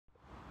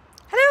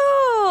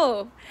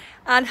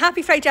And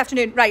happy Friday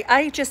afternoon. Right,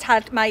 I just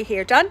had my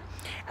hair done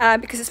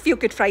because it's Feel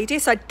Good Friday.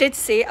 So I did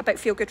say about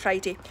Feel Good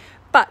Friday.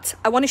 But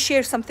I want to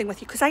share something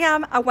with you because I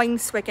am a wine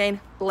swigging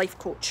life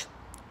coach.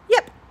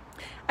 Yep,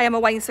 I am a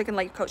wine swigging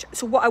life coach.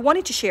 So what I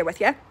wanted to share with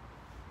you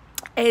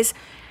is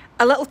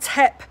a little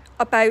tip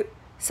about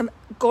some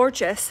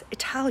gorgeous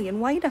Italian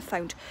wine I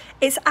found.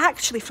 It's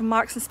actually from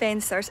Marks and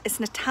Spencer's. It's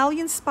an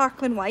Italian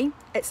sparkling wine.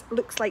 It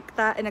looks like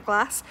that in a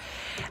glass.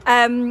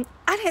 And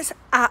it's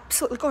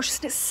absolutely gorgeous.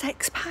 And it's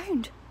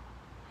 £6.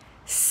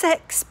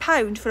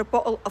 £6 for a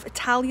bottle of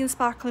Italian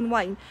sparkling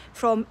wine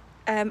from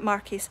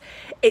Marques.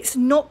 It's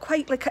not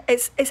quite like,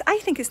 I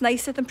think it's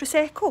nicer than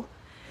Prosecco.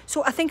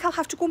 So I think I'll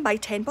have to go and buy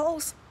 10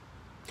 bottles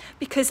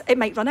because it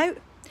might run out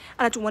and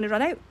I don't want to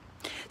run out.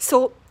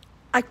 So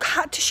I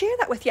had to share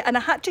that with you, and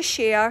I had to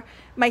share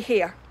my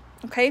hair,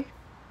 okay?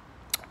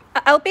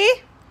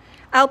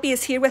 Albi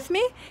is here with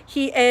me.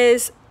 He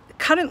is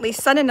currently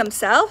sunning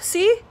himself,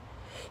 see?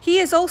 He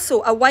is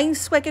also a wine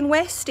swigging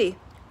westie.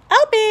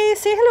 Albi,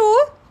 say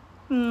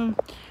hello.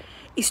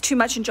 He's too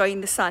much enjoying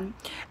the sun.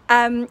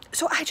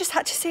 So I just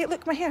had to say,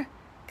 look, my hair,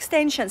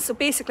 extensions. So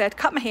basically I'd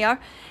cut my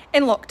hair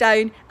in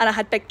lockdown and I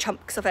had big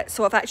chunks of it.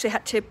 So I've actually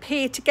had to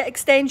pay to get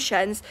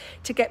extensions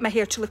to get my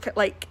hair to look at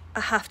like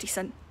a half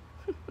decent.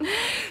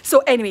 So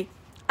anyway,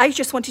 I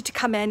just wanted to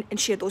come in and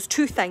share those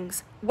two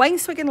things. Wine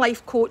Swigging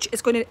Life Coach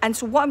is going to, and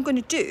so what I'm going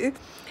to do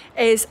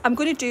is I'm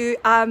going to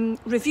do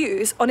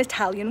reviews on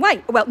Italian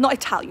wine. Well, not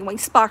Italian wine,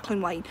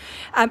 sparkling wine,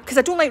 because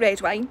I don't like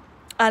red wine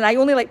and I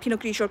only like Pinot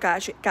Grigio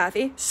or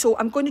Gave. So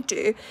I'm going to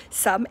do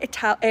some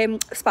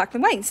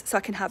sparkling wines. So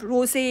I can have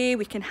rosé,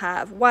 we can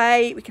have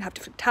white, we can have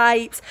different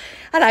types,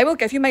 and I will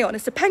give you my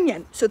honest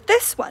opinion. So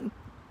this one,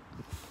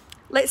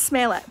 let's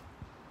smell it.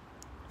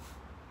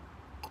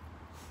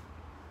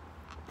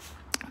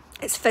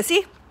 It's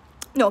fizzy.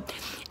 No,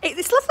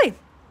 it's lovely.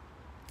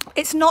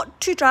 It's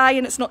not too dry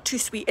and it's not too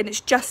sweet, and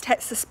it just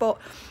hits the spot,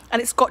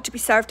 and it's got to be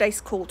served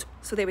ice cold.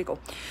 So there we go.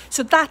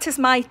 So that is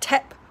my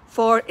tip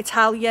for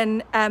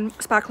Italian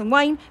sparkling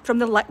wine from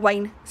the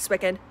Wine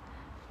Swigging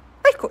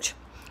Life Coach.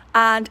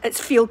 And it's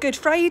Feel Good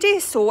Friday,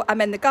 so I'm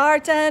in the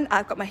garden,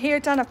 I've got my hair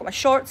done, I've got my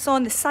shorts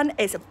on, the sun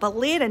is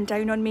blaring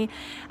down on me,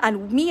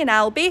 and me and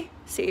Albi,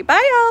 say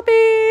bye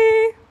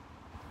Albi.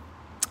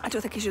 I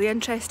don't think he's really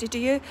interested, do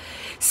you?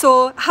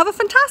 So have a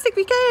fantastic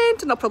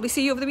weekend, and I'll probably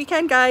see you over the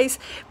weekend, guys.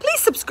 Please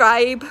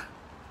subscribe.